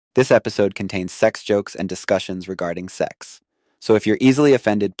This episode contains sex jokes and discussions regarding sex. So if you're easily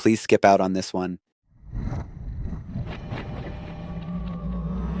offended, please skip out on this one.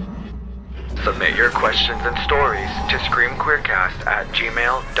 Submit your questions and stories to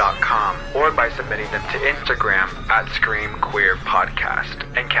screamqueercast@gmail.com or by submitting them to Instagram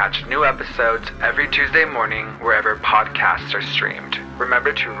 @screamqueerpodcast, and catch new episodes every Tuesday morning wherever podcasts are streamed.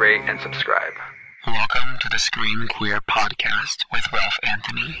 Remember to rate and subscribe. Welcome to the Scream Queer Podcast with Ralph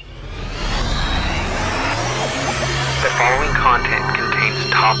Anthony. The following content contains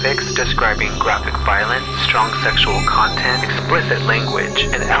topics describing graphic violence, strong sexual content, explicit language,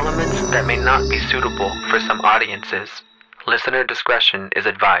 and elements that may not be suitable for some audiences. Listener discretion is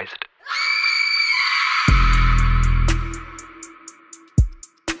advised.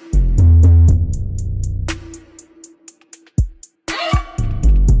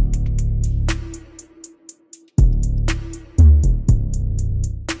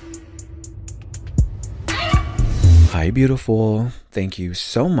 Hi, beautiful. Thank you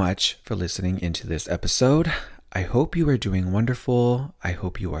so much for listening into this episode. I hope you are doing wonderful. I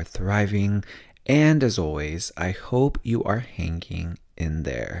hope you are thriving. And as always, I hope you are hanging in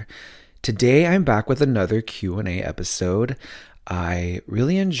there. Today, I'm back with another Q&A episode. I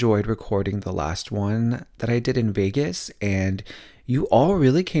really enjoyed recording the last one that I did in Vegas, and you all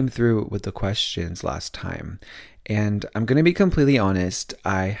really came through with the questions last time. And I'm going to be completely honest,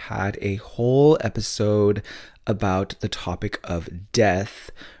 I had a whole episode about the topic of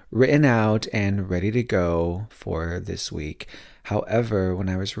death written out and ready to go for this week. However, when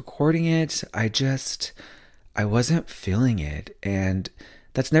I was recording it, I wasn't feeling it. And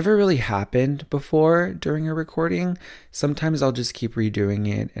that's never really happened before during a recording. Sometimes I'll just keep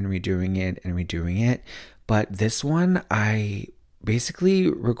redoing it and redoing it and redoing it. But this one, I basically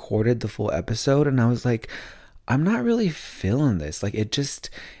recorded the full episode and I was like, I'm not really feeling this. Like it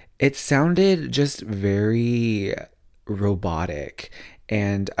sounded just very robotic.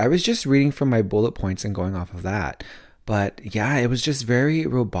 And I was just reading from my bullet points and going off of that. But yeah, it was just very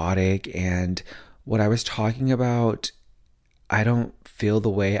robotic. And what I was talking about, I don't feel the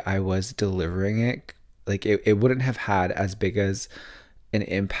way I was delivering it. Like it wouldn't have had as big as an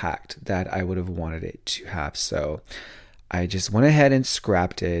impact that I would have wanted it to have. So I just went ahead and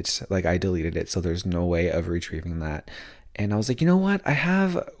scrapped it. Like I deleted it. So there's no way of retrieving that. And I was like, you know what? I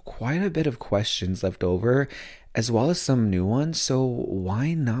have quite a bit of questions left over as well as some new ones. So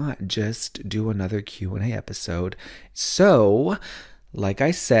why not just do another Q&A episode? So like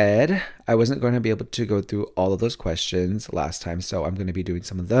I said, I wasn't going to be able to go through all of those questions last time. So I'm going to be doing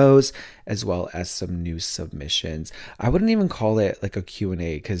some of those as well as some new submissions. I wouldn't even call it like a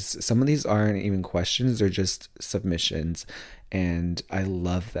Q&A because some of these aren't even questions. They're just submissions. And I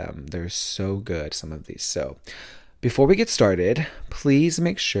love them. They're so good, some of these. So before we get started, please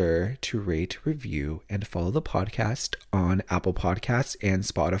make sure to rate, review, and follow the podcast on Apple Podcasts and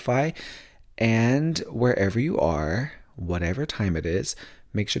Spotify. And wherever you are, whatever time it is,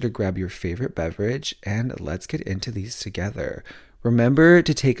 make sure to grab your favorite beverage and let's get into these together. Remember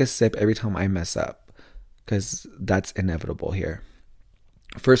to take a sip every time I mess up, because that's inevitable here.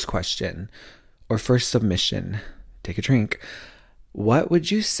 First question, or first submission. Take a drink. What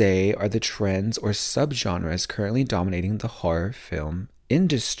would you say are the trends or subgenres currently dominating the horror film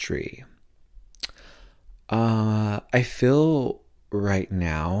industry? I feel right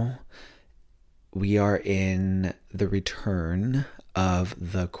now we are in the return of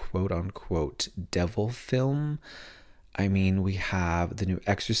the quote-unquote devil film. I mean, we have the new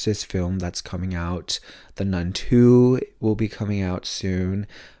Exorcist film that's coming out. The Nun 2 will be coming out soon,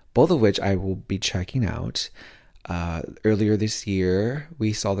 both of which I will be checking out. Earlier this year,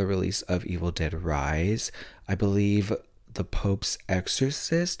 we saw the release of Evil Dead Rise. I believe The Pope's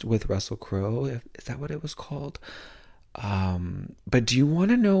Exorcist with Russell Crowe. Is that what it was called? But do you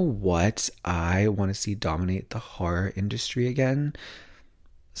want to know what I want to see dominate the horror industry again?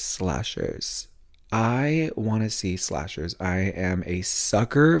 Slashers. I want to see slashers. I am a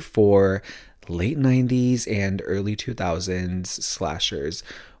sucker for late 90s and early 2000s slashers.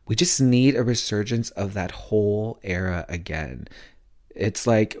 We just need a resurgence of that whole era again. It's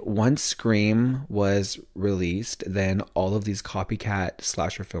like once Scream was released, then all of these copycat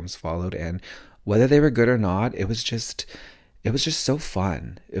slasher films followed, and whether they were good or not, it was just so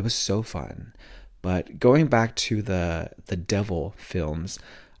fun. It was so fun. But going back to the devil films,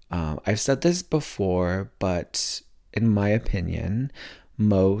 I've said this before, but in my opinion,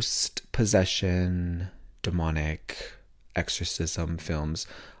 most possession, demonic, exorcism films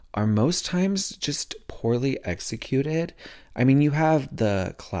are most times just poorly executed. I mean, you have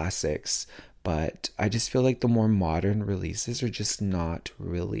the classics, but I just feel like the more modern releases are just not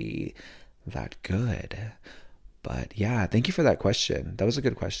really that good. But yeah, thank you for that question. That was a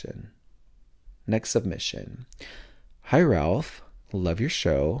good question. Next submission. Hi, Ralph. Love your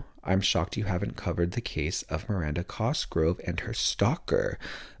show. I'm shocked you haven't covered the case of Miranda Cosgrove and her stalker.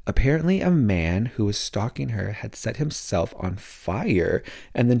 Apparently, a man who was stalking her had set himself on fire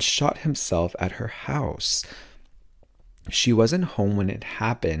and then shot himself at her house. She wasn't home when it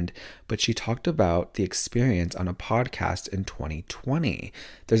happened, but she talked about the experience on a podcast in 2020.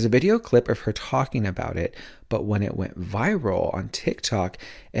 There's a video clip of her talking about it, but when it went viral on TikTok,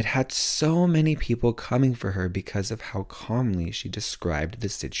 it had so many people coming for her because of how calmly she described the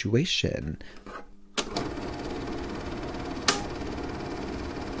situation.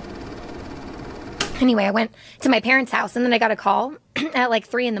 Anyway, I went to my parents' house, and then I got a call at like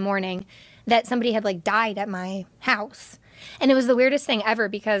 3 a.m. that somebody had like died at my house. And it was the weirdest thing ever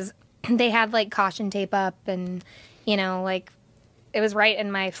because they had like caution tape up and, you know, like it was right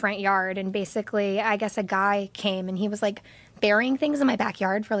in my front yard. And basically, I guess a guy came and he was like burying things in my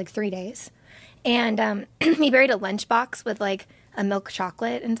backyard for like 3 days. And he buried a lunchbox with like a milk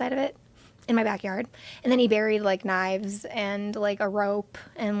chocolate inside of it in my backyard. And then he buried like knives and like a rope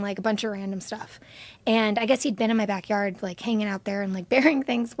and like a bunch of random stuff. And I guess he'd been in my backyard like hanging out there and like burying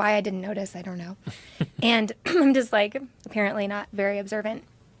things. Why I didn't notice, I don't know. And I'm just like apparently not very observant.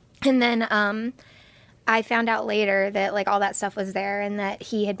 And then I found out later that like all that stuff was there and that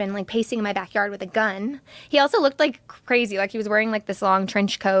he had been like pacing in my backyard with a gun. He also looked like crazy. Like he was wearing like this long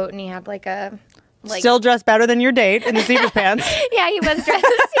trench coat and he had like a still dressed better than your date in the zebra pants. Yeah, he was dressed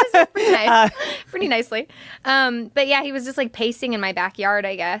he was pretty nice, pretty nicely. But yeah, he was just like pacing in my backyard,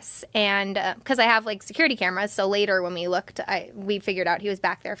 I guess. And because I have like security cameras, so later when we looked, we figured out he was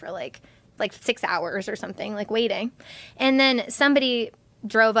back there for like 6 hours or something, like waiting. And then somebody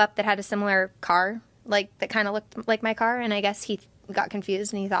drove up that had a similar car, like that kind of looked like my car, and I guess he got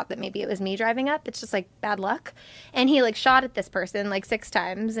confused and he thought that maybe it was me driving up. It's just like bad luck. And he like shot at this person like 6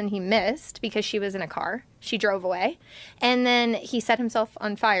 times and he missed because she was in a car. She drove away. And then he set himself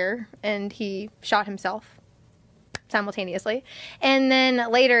on fire and he shot himself simultaneously. And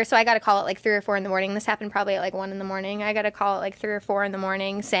then later, so I got a call at like 3 or 4 in the morning. This happened probably at like 1 in the morning. I got a call at like 3 or 4 in the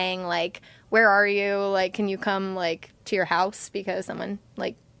morning saying like, where are you? Like, can you come like to your house? Because someone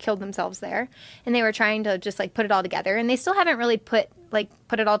like killed themselves there. And they were trying to just like put it all together, and they still haven't really put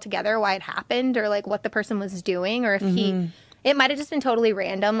it all together, why it happened or like what the person was doing, or if it might have just been totally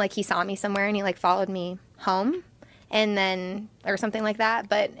random, like he saw me somewhere and he like followed me home and then or something like that.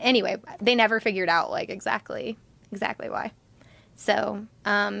 But anyway, they never figured out like exactly why. So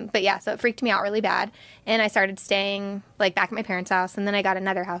but yeah, so it freaked me out really bad, and I started staying like back at my parents' house, and then I got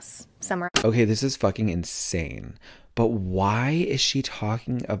another house somewhere. Okay, this is fucking insane. But why is she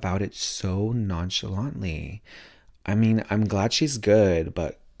talking about it so nonchalantly? I mean, I'm glad she's good,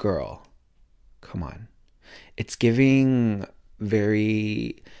 but girl, come on. It's giving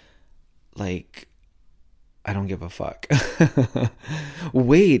very, like, I don't give a fuck.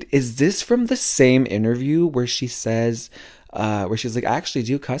 Wait, is this from the same interview where she says, where she's like, I actually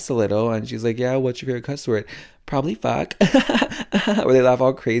do cuss a little, and she's like, yeah, what's your favorite cuss word? Probably fuck. Where they laugh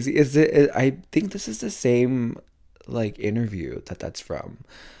all crazy. I think this is the same like interview that's from.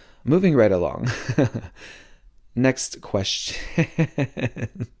 Moving right along. Next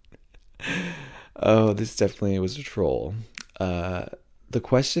question. Oh, this definitely was a troll. The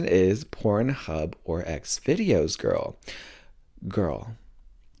question is Pornhub or X videos, girl.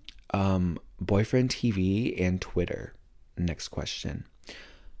 Boyfriend TV and Twitter. Next question.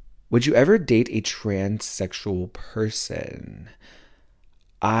 Would you ever date a transsexual person?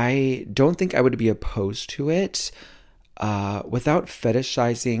 I don't think I would be opposed to it. Without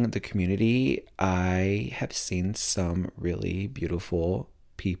fetishizing the community, I have seen some really beautiful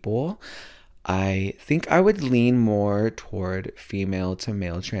people. I think I would lean more toward female to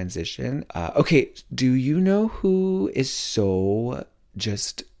male transition. Okay, do you know who is so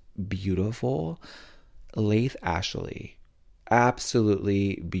just beautiful? Laith Ashley.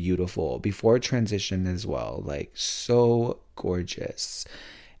 Absolutely beautiful. Before transition as well. Like, so gorgeous.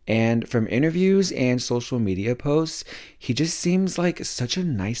 And from interviews and social media posts, he just seems like such a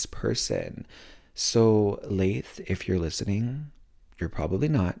nice person. So, Laith, if you're listening, you're probably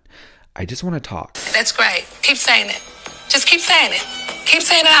not. I just want to talk. That's great. Keep saying it. Just keep saying it. Keep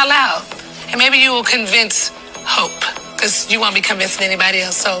saying it out loud. And maybe you will convince Hope, because you won't be convincing anybody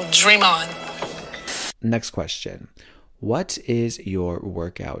else, so dream on. Next question. What is your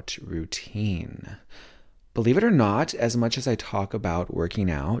workout routine? Believe it or not, as much as I talk about working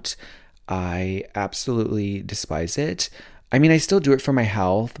out, I absolutely despise it. I mean, I still do it for my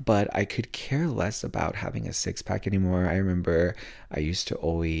health, but I could care less about having a six pack anymore. I remember I used to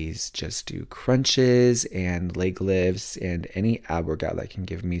always just do crunches and leg lifts and any ab workout that can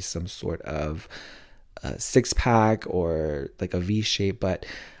give me some sort of six pack or like a V shape, but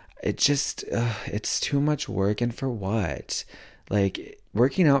it just, it's too much work. And for what? Like,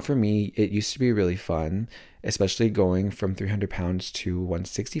 working out for me, it used to be really fun, especially going from 300 pounds to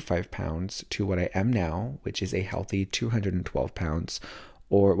 165 pounds to what I am now, which is a healthy 212 pounds,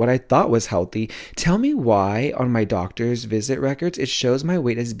 or what I thought was healthy. Tell me why on my doctor's visit records, it shows my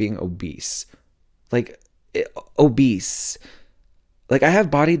weight as being obese. Like, obese. Like, I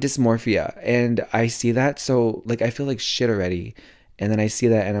have body dysmorphia and I see that. So, like, I feel like shit already. And then I see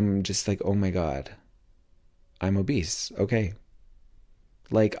that and I'm just like, oh my God, I'm obese. Okay.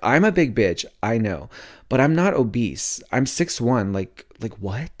 Like, I'm a big bitch, I know, but I'm not obese. I'm 6'1", like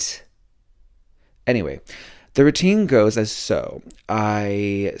what? Anyway, the routine goes as so.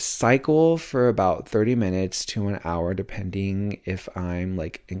 I cycle for about 30 minutes to an hour, depending if I'm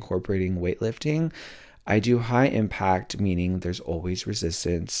like incorporating weightlifting. I do high impact, meaning there's always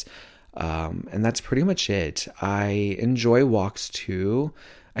resistance. And that's pretty much it. I enjoy walks too.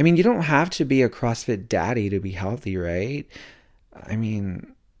 I mean, you don't have to be a CrossFit daddy to be healthy, right? I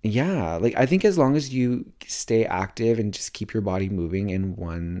mean, yeah, like I think as long as you stay active and just keep your body moving in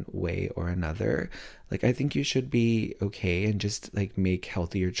one way or another, like I think you should be okay and just like make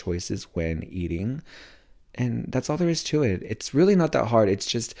healthier choices when eating. And that's all there is to it. It's really not that hard. It's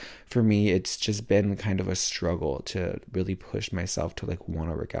just, for me, it's just been kind of a struggle to really push myself to like want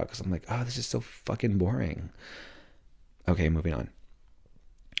to work out because I'm like, oh, this is so fucking boring. Okay, moving on.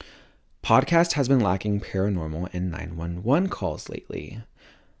 Podcast has been lacking paranormal and 911 calls lately.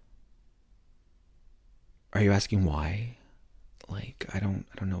 Are you asking why? Like, I don't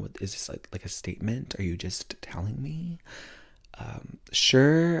know. Is this like a statement? Are you just telling me?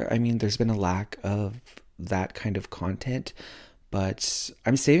 Sure. I mean, there's been a lack of that kind of content, but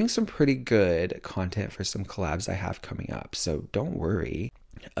I'm saving some pretty good content for some collabs I have coming up. So don't worry.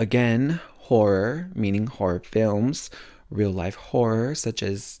 Again, horror, meaning horror films, real life horror, such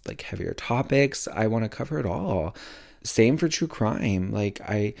as like heavier topics. I want to cover it all. Same for true crime. Like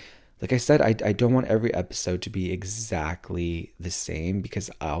I said, I don't want every episode to be exactly the same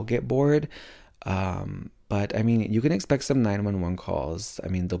because I'll get bored. But I mean, you can expect some 911 calls. I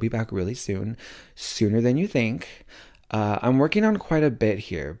mean, they'll be back really soon, sooner than you think. I'm working on quite a bit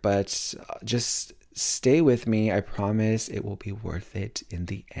here, but just stay with me. I promise it will be worth it in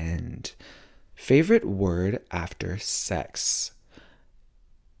the end. Favorite word after sex?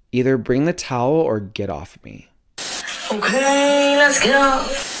 Either bring the towel or get off me. Okay, let's go.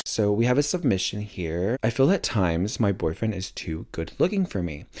 So we have a submission here. I feel at times my boyfriend is too good looking for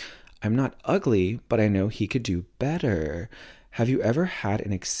me. I'm not ugly, but I know he could do better. Have you ever had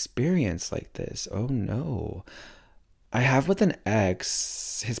an experience like this? Oh no. I have with an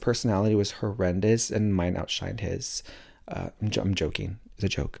ex. His personality was horrendous and mine outshined his. I'm joking. It's a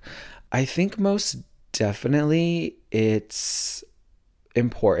joke. I think most definitely it's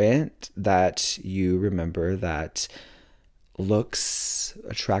important that you remember that looks,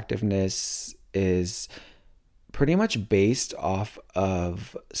 attractiveness is pretty much based off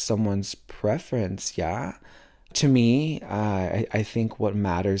of someone's preference, yeah? To me, I think what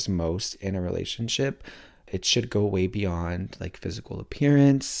matters most in a relationship, it should go way beyond like physical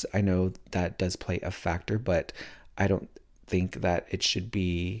appearance. I know that does play a factor, but I don't think that it should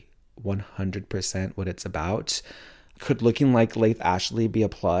be 100% what it's about. Could looking like Laith Ashley be a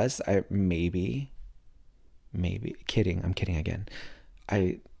plus? Maybe. I'm kidding again.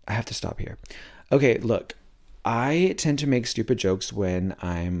 I have to stop here. Okay, look, I tend to make stupid jokes when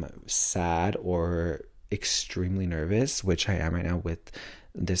I'm sad or extremely nervous, which I am right now with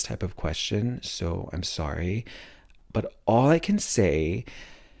this type of question, so I'm sorry. But all I can say,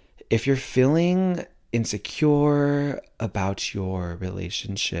 if you're feeling insecure about your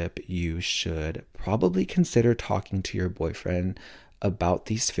relationship, you should probably consider talking to your boyfriend about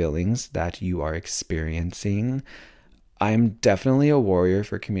these feelings that you are experiencing. I'm definitely a warrior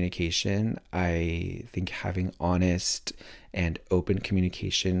for communication. I think having honest and open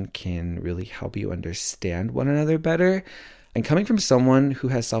communication can really help you understand one another better. And coming from someone who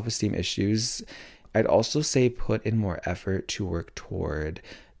has self-esteem issues, I'd also say put in more effort to work toward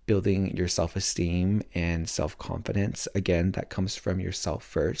building your self-esteem and self-confidence. Again, that comes from yourself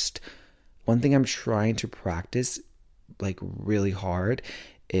first. One thing I'm trying to practice like really hard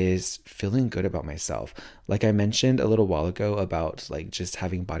is feeling good about myself. Like I mentioned a little while ago about like just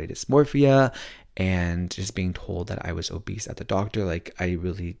having body dysmorphia and just being told that I was obese at the doctor, like I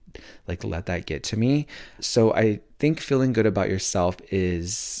really like let that get to me. So I think feeling good about yourself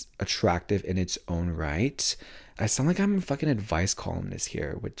is attractive in its own right. I sound like I'm a fucking advice columnist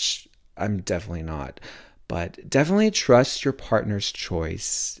here, which I'm definitely not. But definitely trust your partner's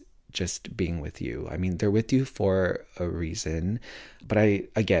choice just being with you. I mean, they're with you for a reason, but I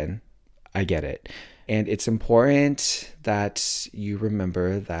get it. And it's important that you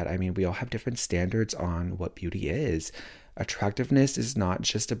remember that, I mean, we all have different standards on what beauty is. Attractiveness is not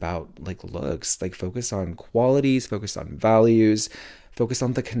just about like looks. Like focus on qualities, focus on values, focus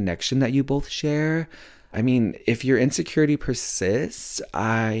on the connection that you both share. I mean, if your insecurity persists,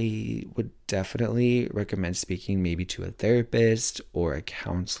 I would definitely recommend speaking maybe to a therapist or a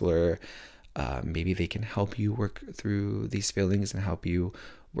counselor. Maybe they can help you work through these feelings and help you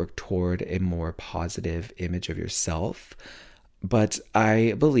work toward a more positive image of yourself. But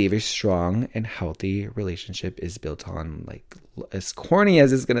I believe a strong and healthy relationship is built on, like, as corny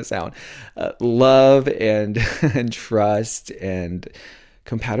as it's gonna sound, love and and trust and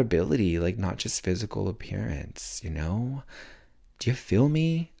compatibility, like not just physical appearance, you know? Do you feel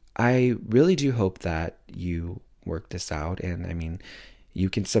me? I really do hope that you work this out. And I mean, you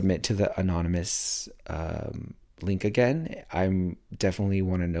can submit to the anonymous link again. I'm definitely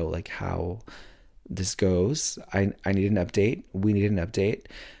want to know like how this goes. I need an update. We need an update.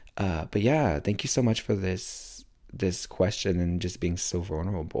 But yeah, thank you so much for this question and just being so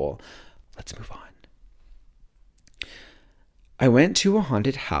vulnerable. Let's move on. I went to a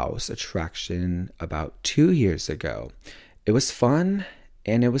haunted house attraction about 2 years ago. It was fun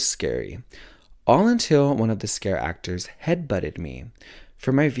and it was scary. All until one of the scare actors headbutted me.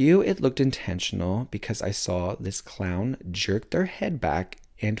 From my view, it looked intentional because I saw this clown jerk their head back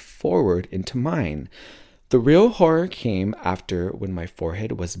and forward into mine. The real horror came after when my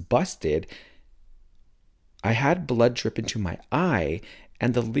forehead was busted. I had blood drip into my eye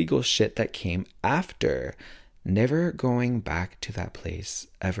and the legal shit that came after. Never going back to that place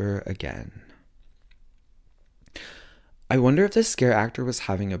ever again. I wonder if the scare actor was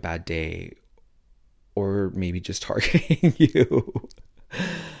having a bad day or maybe just targeting you.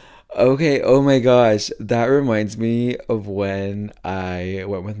 Okay, oh my gosh, that reminds me of when I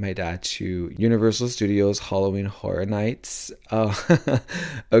went with my dad to Universal Studios Halloween Horror Nights.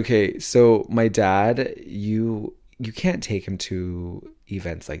 Okay, so my dad, you can't take him to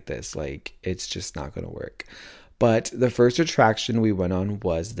events like this. Like, it's just not going to work. But the first attraction we went on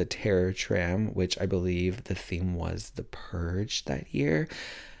was the Terror Tram, which I believe the theme was The Purge that year.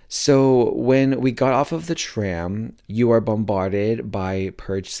 So when we got off of the tram, you are bombarded by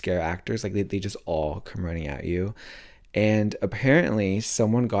Purge scare actors. Like they just all come running at you. And apparently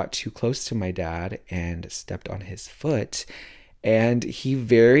someone got too close to my dad and stepped on his foot. And he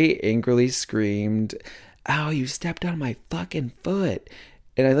very angrily screamed, "Ow, you stepped on my fucking foot."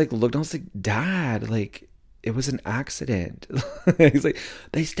 And I like looked and I was like, "Dad, like it was an accident." He's like,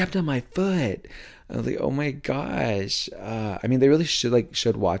 "They stepped on my foot." I was like, oh my gosh. I mean, they really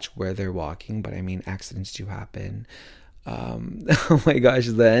should watch where they're walking, but I mean, accidents do happen. Oh my gosh.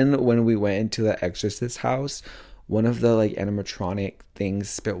 Then when we went into the exorcist house, one of the like animatronic things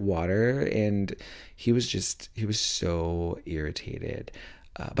spit water and he was so irritated.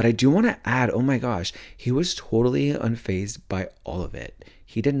 But I do want to add, oh my gosh, he was totally unfazed by all of it.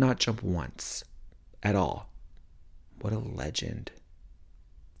 He did not jump once at all. What a legend.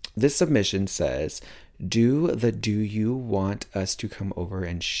 This submission says, do you want us to come over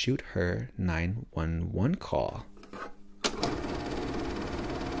and shoot her 911 call?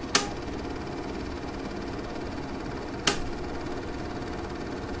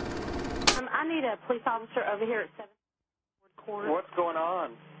 I need a police officer over here at 7th Court. What's going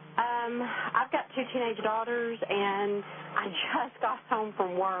on? I've got 2 teenage daughters, and I just got home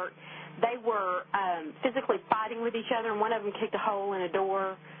from work. They were physically fighting with each other, and one of them kicked a hole in a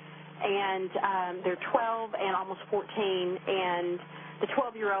door. And they're 12 and almost 14, and the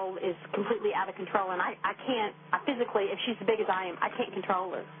 12-year-old is completely out of control. And I physically, if she's as big as I am, I can't control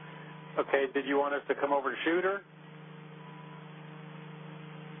her. Okay, did you want us to come over to shoot her?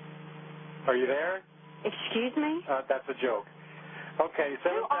 Are you there? Excuse me? That's a joke. Okay, so...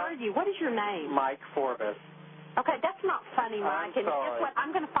 Who are you? What is your name? Mike Forbes. Okay, that's not funny, Mike. I'm sorry. Guess what?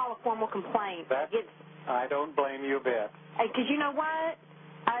 I'm going to file a formal complaint. I don't blame you a bit. Because you know what?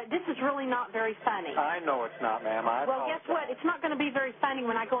 This is really not very funny. I know it's not, ma'am. Well, guess what? It's not going to be very funny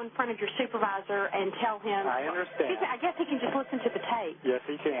when I go in front of your supervisor and tell him. I understand. I guess he can just listen to the tape. Yes,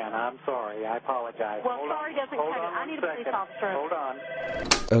 he can. I'm sorry. I apologize. Well, sorry doesn't cut it. I need a police officer. Hold on.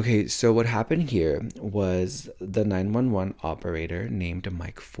 Okay, so what happened here was the 911 operator named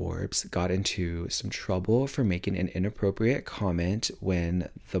Mike Forbes got into some trouble for making an inappropriate comment when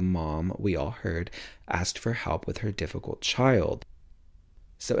the mom, we all heard, asked for help with her difficult child.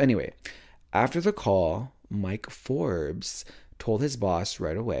 So anyway, after the call, Mike Forbes told his boss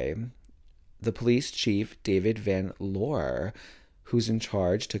right away. The police chief, David Van Loor, who's in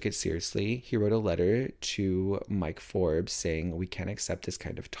charge, took it seriously. He wrote a letter to Mike Forbes saying, we can't accept this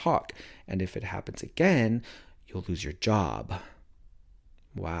kind of talk. And if it happens again, you'll lose your job.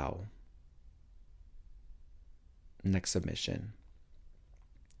 Wow. Next submission.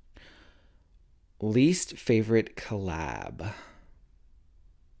 Least favorite collab.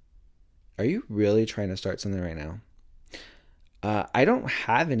 Are you really trying to start something right now? I don't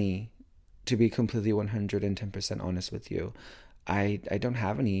have any, to be completely 110% honest with you. I don't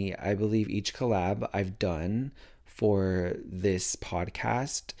have any. I believe each collab I've done for this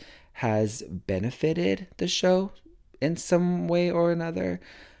podcast has benefited the show in some way or another,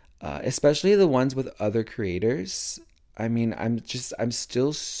 especially the ones with other creators. I mean, I'm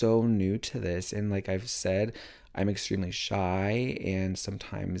still so new to this, and like I've said, I'm extremely shy and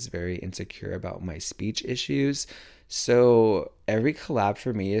sometimes very insecure about my speech issues. So every collab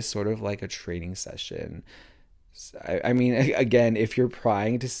for me is sort of like a training session. I mean, again, if you're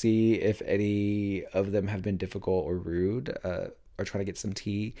prying to see if any of them have been difficult or rude, or trying to get some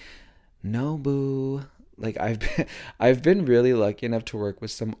tea, no, boo. Like I've been really lucky enough to work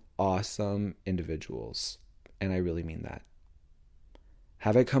with some awesome individuals, and I really mean that.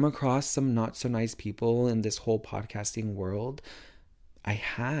 Have I come across some not so nice people in this whole podcasting world? I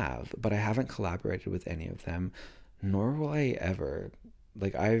have, but I haven't collaborated with any of them, nor will I ever.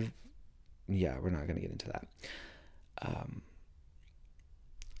 Like we're not going to get into that.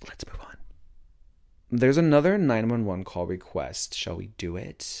 Let's move on. There's another 911 call request. Shall we do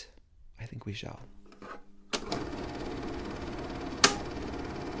it? I think we shall.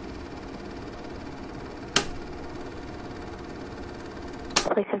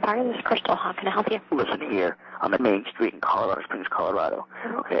 Police and Fire, this is Crystal. How can I help you? Listen here. I'm at Main Street in Colorado Springs, Colorado.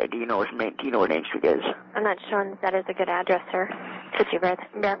 Mm-hmm. Okay, do you know where Main Street is? I'm not sure that is a good address, sir. Could you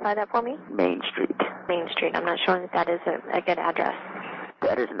verify that for me? Main Street. Main Street. I'm not sure that is a good address.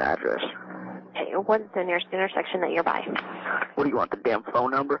 That is an address. Okay, what's the nearest intersection that you're by? What do you want, the damn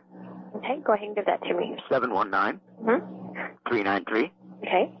phone number? Okay, go ahead and give that to me. 719-393.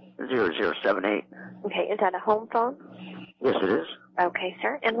 Okay. 0078. Okay, is that a home phone? Yes, it is. Okay,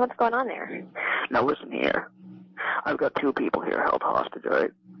 sir. And what's going on there? Now listen here. I've got 2 people here held hostage, all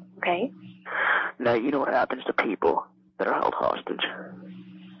right? Okay. Now, you know what happens to people that are held hostage.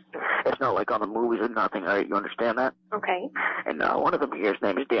 It's not like on the movies or nothing, all right? You understand that? Okay. And one of them here, his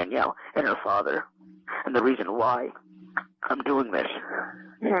name is Danielle, and her father. And the reason why I'm doing this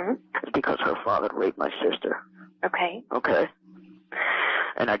is because her father raped my sister. Okay. Okay?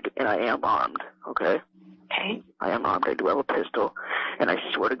 And I am armed, okay? Okay. I am armed. I do have a pistol. And I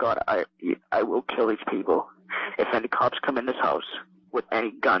swear to God, I will kill these people. If any cops come in this house with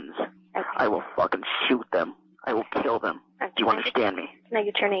any guns, okay, I will fucking shoot them. I will kill them. Okay. Do you understand me? Can I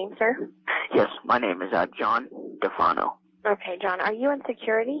get your name, sir? Yes, my name is John DeFano. Okay, John. Are you in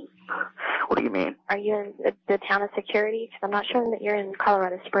security? What do you mean? Are you in the town of security? Because I'm not sure that you're in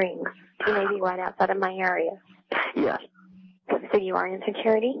Colorado Springs. You may be right outside of my area. Yes. So you are in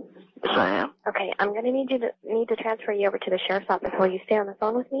security? Yes, I am. Okay, I'm going to need to transfer you over to the sheriff's office. Will you stay on the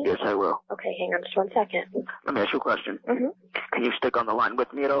phone with me? Yes, I will. Okay, hang on just 1 second. Let me ask you a question. Mm-hmm. Can you stick on the line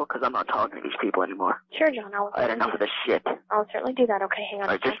with me at all? Because I'm not talking to these people anymore. Sure, John. I had enough of this shit. I'll certainly do that. Okay, hang on.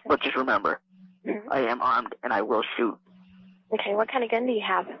 All right, just remember, I am armed and I will shoot. Okay, what kind of gun do you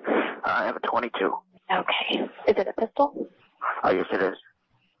have? I have a 22. Okay. Is it a pistol? Oh, yes, it is.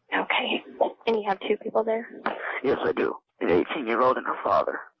 Okay. And you have 2 people there? Yes, I do. An 18-year-old and her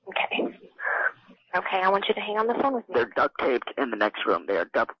father. Okay. Okay, I want you to hang on the phone with me. They're duct taped in the next room. They are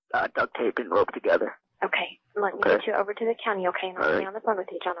duct taped and roped together. Okay. Let me get you over to the county, okay? And I'll stay on the phone with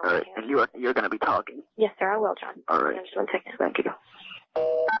you, John. All right. And you're going to be talking? Yes, sir, I will, John. All right. Just 1 second. Thank you.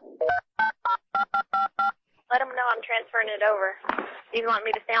 Let them know I'm transferring it over. You want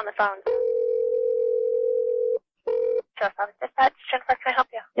me to stay on the phone? Sheriff's Office Dispatch. Jennifer, can I help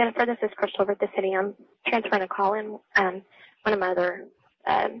you? Jennifer, this is Crystal over at the city. I'm transferring a call in. One of my other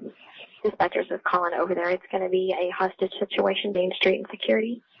dispatchers is calling over there. It's going to be a hostage situation, Main Street and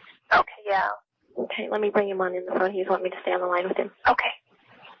security. Okay, yeah. Okay, let me bring him on in the phone. He's wanting me to stay on the line with him. Okay.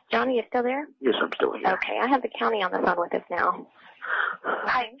 Johnny, you still there? Yes, I'm still here. Okay, I have the county on the phone with us now.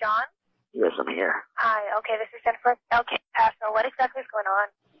 Hi, John? Yes, I'm here. Hi, okay, this is Jennifer. Okay, so what exactly is going on?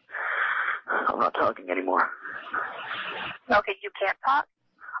 I'm not talking anymore. Okay, you can't talk?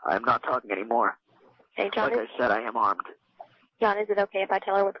 I'm not talking anymore. Hey, John. Like I said, I am armed. John, is it okay if I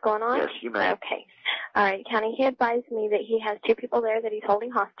tell her what's going on? Yes, you may. Okay. All right, County, he advised me that he has 2 people there that he's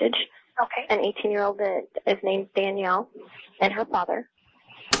holding hostage. Okay. An 18-year-old that is named Danielle and her father.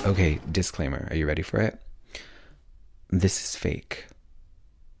 Okay, disclaimer. Are you ready for it? This is fake.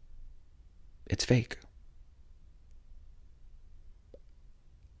 It's fake.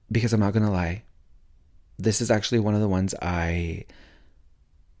 Because I'm not going to lie. This is actually one of the ones I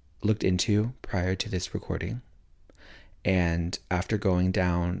looked into prior to this recording. And after going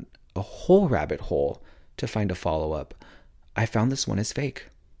down a whole rabbit hole to find a follow-up, I found this one is fake.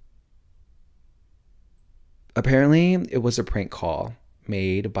 Apparently, it was a prank call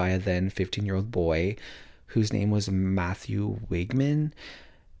made by a then 15-year-old boy whose name was Matthew Wigman.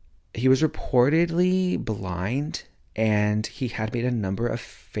 He was reportedly blind, and he had made a number of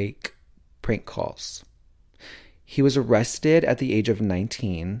fake prank calls. He was arrested at the age of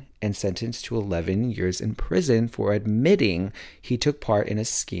 19 and sentenced to 11 years in prison for admitting he took part in a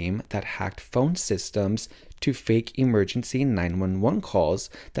scheme that hacked phone systems to fake emergency 911 calls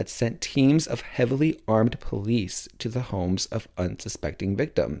that sent teams of heavily armed police to the homes of unsuspecting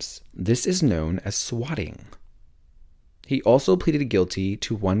victims. This is known as swatting. He also pleaded guilty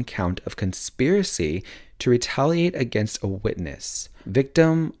to 1 count of conspiracy to retaliate against a witness,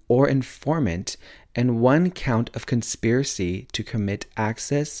 victim, or informant, and 1 count of conspiracy to commit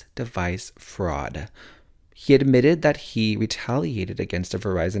access device fraud. He admitted that he retaliated against a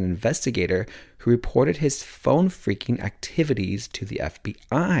Verizon investigator who reported his phone phreaking activities to the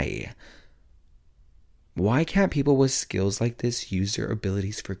FBI. Why can't people with skills like this use their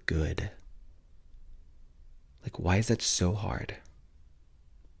abilities for good? Like, why is that so hard?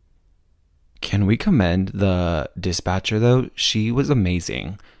 Can we commend the dispatcher, though? She was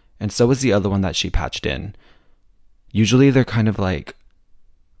amazing. And so was the other one that she patched in. Usually they're kind of like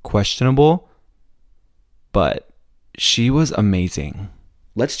questionable, but she was amazing.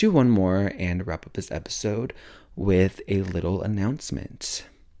 Let's do one more and wrap up this episode with a little announcement.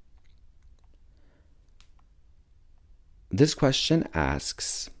 This question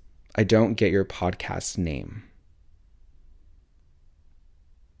asks, I don't get your podcast name.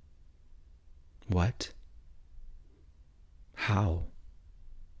 What? How?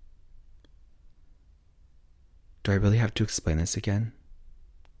 Do I really have to explain this again?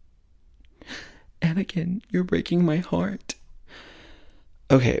 Anakin, you're breaking my heart.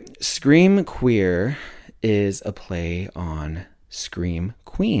 Okay, Scream Queer is a play on Scream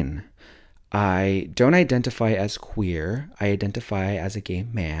Queen. I don't identify as queer. I identify as a gay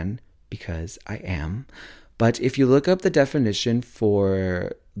man because I am. But if you look up the definition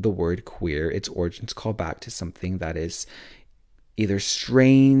for the word queer, its origins call back to something that is either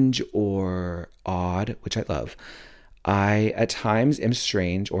strange or odd, which I love. I, at times, am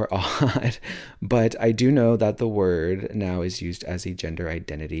strange or odd, but I do know that the word now is used as a gender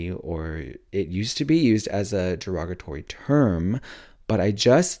identity, or it used to be used as a derogatory term, but I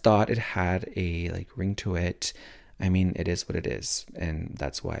just thought it had a ring to it. I mean, it is what it is, and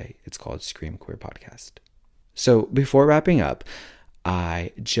that's why it's called Scream Queer Podcast. So before wrapping up,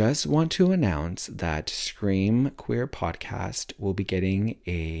 I just want to announce that Scream Queer Podcast will be getting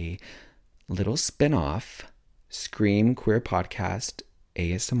a little spin-off, Scream Queer Podcast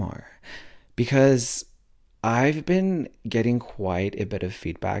ASMR, because I've been getting quite a bit of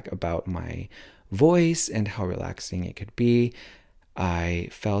feedback about my voice and how relaxing it could be. I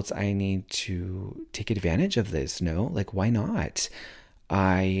felt I need to take advantage of this. No, why not?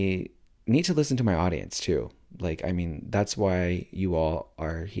 I need to listen to my audience too. That's why you all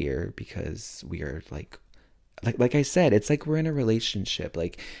are here, because we are like I said, it's like we're in a relationship.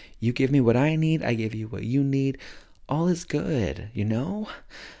 You give me what I need, I give you what you need. All is good, you know?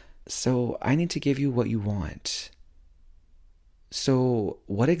 So I need to give you what you want. So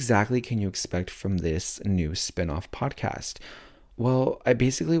what exactly can you expect from this new spin-off podcast? Well, I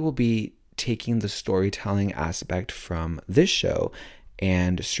basically will be taking the storytelling aspect from this show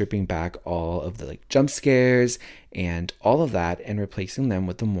and stripping back all of the jump scares and all of that and replacing them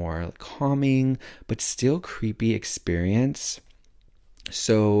with a more calming but still creepy experience.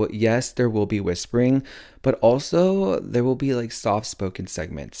 So yes, there will be whispering, but also there will be soft-spoken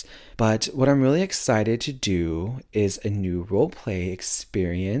segments. But what I'm really excited to do is a new roleplay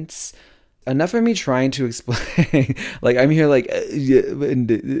experience. Enough of me trying to explain. I'm here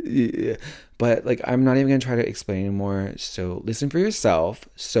But like, I'm not even going to try to explain anymore. So listen for yourself.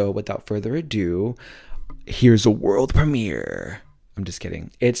 So without further ado, here's a world premiere. I'm just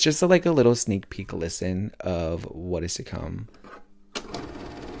kidding. It's just like a little sneak peek listen of what is to come.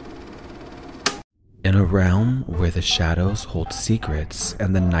 In a realm where the shadows hold secrets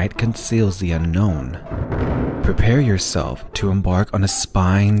and the night conceals the unknown, prepare yourself to embark on a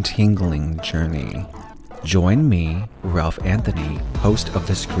spine-tingling journey. Join me, Ralph Anthony, host of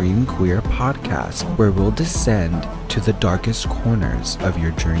the Scream Queer podcast, where we'll descend to the darkest corners of your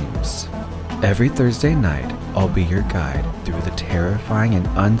dreams. Every Thursday night, I'll be your guide through the terrifying and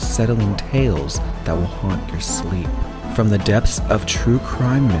unsettling tales that will haunt your sleep. From the depths of true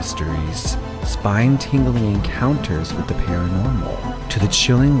crime mysteries, spine-tingling encounters with the paranormal, to the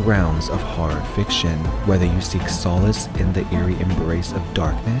chilling realms of horror fiction, whether you seek solace in the eerie embrace of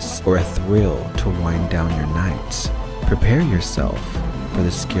darkness or a thrill to wind down your night, prepare yourself for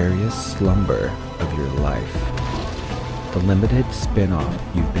the scariest slumber of your life. The limited spin-off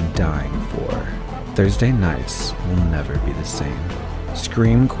you've been dying for. Thursday nights will never be the same.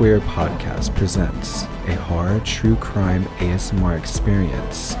 Scream Queer Podcast presents a horror true crime ASMR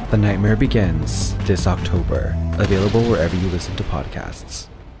experience. The nightmare begins this October. Available wherever you listen to podcasts.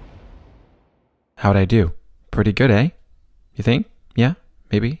 How'd I do? Pretty good, eh? You think? Yeah?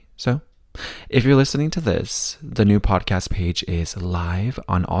 Maybe so? If you're listening to this, the new podcast page is live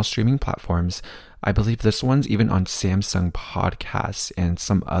on all streaming platforms. I believe this one's even on Samsung Podcasts and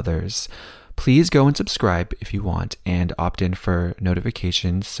some others. Please go and subscribe if you want and opt in for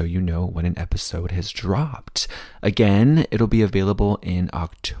notifications so you know when an episode has dropped. Again, it'll be available in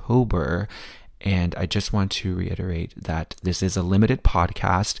October. And I just want to reiterate that this is a limited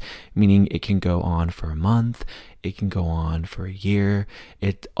podcast, meaning it can go on for a month, it can go on for a year.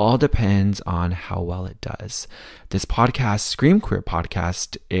 It all depends on how well it does. This podcast, Scream Queer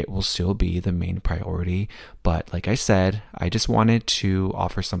Podcast, it will still be the main priority. But like I said, I just wanted to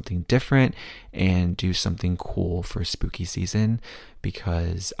offer something different and do something cool for spooky season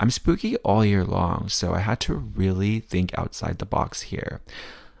because I'm spooky all year long. So I had to really think outside the box here.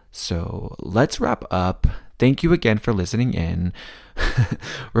 So let's wrap up. Thank you again for listening in.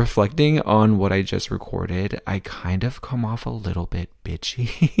 Reflecting on what I just recorded, I kind of come off a little bit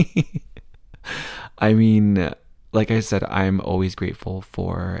bitchy. I mean, like I said, I'm always grateful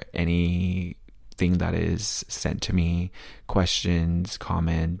for anything that is sent to me. Questions,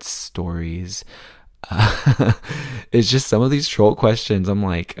 comments, stories. It's just some of these troll questions. I'm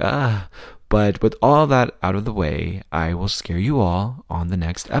like, But with all that out of the way, I will scare you all on the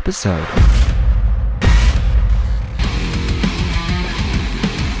next episode.